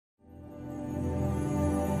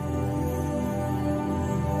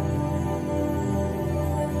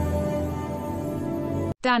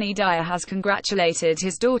Dyer has congratulated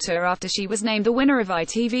his daughter after she was named the winner of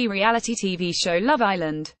ITV reality TV show Love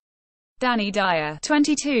Island. Dyer,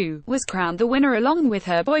 22, was crowned the winner along with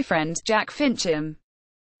her boyfriend, Jack Fincham.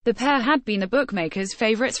 The pair had been the bookmakers'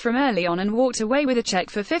 favourites from early on and walked away with a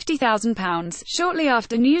cheque for £50,000. Shortly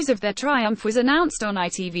after news of their triumph was announced on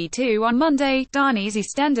ITV2 on Monday, Dani's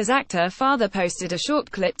EastEnders actor father posted a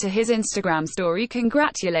short clip to his Instagram story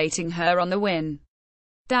congratulating her on the win.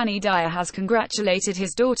 Dyer has congratulated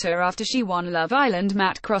his daughter after she won Love Island.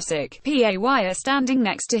 Matt Crossick, PAY, standing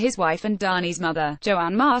next to his wife and Dani's mother,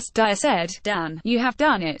 Joanne Mast, Dyer said, "Dan, you have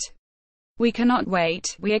done it. We cannot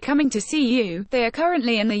wait. We are coming to see you." They are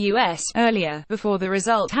currently in the US. Earlier, before the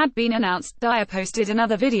result had been announced, Dyer posted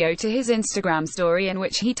another video to his Instagram story in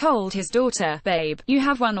which he told his daughter, "Babe, you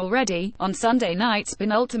have won already." On Sunday night's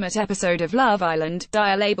penultimate episode of Love Island,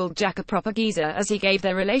 Dyer labeled Jack a proper geezer as he gave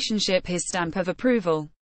their relationship his stamp of approval.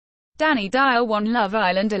 Dyer won Love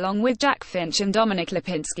Island along with Jack Finch and Dominic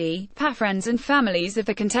Lipinski. Friends and families of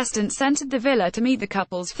the contestants entered the villa to meet the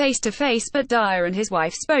couples face-to-face, but Dyer and his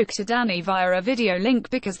wife spoke to Dani via a video link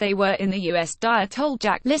because they were in the US. Dyer told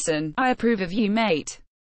Jack, "Listen, I approve of you, mate.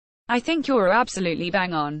 I think you're absolutely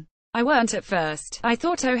bang on. I weren't at first. I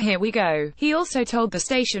thought, oh, here we go." He also told the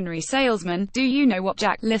stationery salesman, "Do you know what,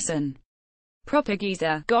 Jack? Listen. Proper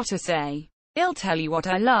geezer, gotta say. I'll tell you what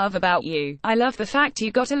I love about you. I love the fact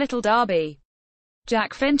you got a little derby."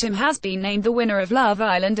 Jack Fincham has been named the winner of Love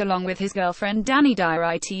Island along with his girlfriend Dani Dyer.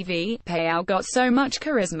 ITV payout got so much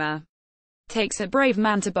charisma. Takes a brave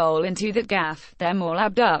man to bowl into that gaff. Them all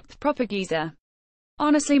abbed up. Proper geezer.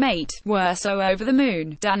 Honestly, mate, we're so over the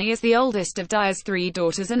moon. Dani is the oldest of Dyer's 3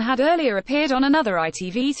 daughters and had earlier appeared on another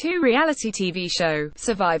ITV2 reality TV show,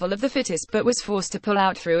 Survival of the Fittest, but was forced to pull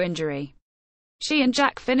out through injury. She and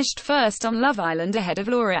Jack finished first on Love Island ahead of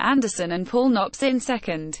Laura Anderson and Paul Knox in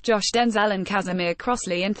second, Josh Denzel and Casimir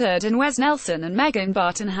Crossley in third, and Wes Nelson and Megan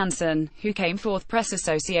Barton Hansen, who came fourth. Press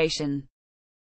Association.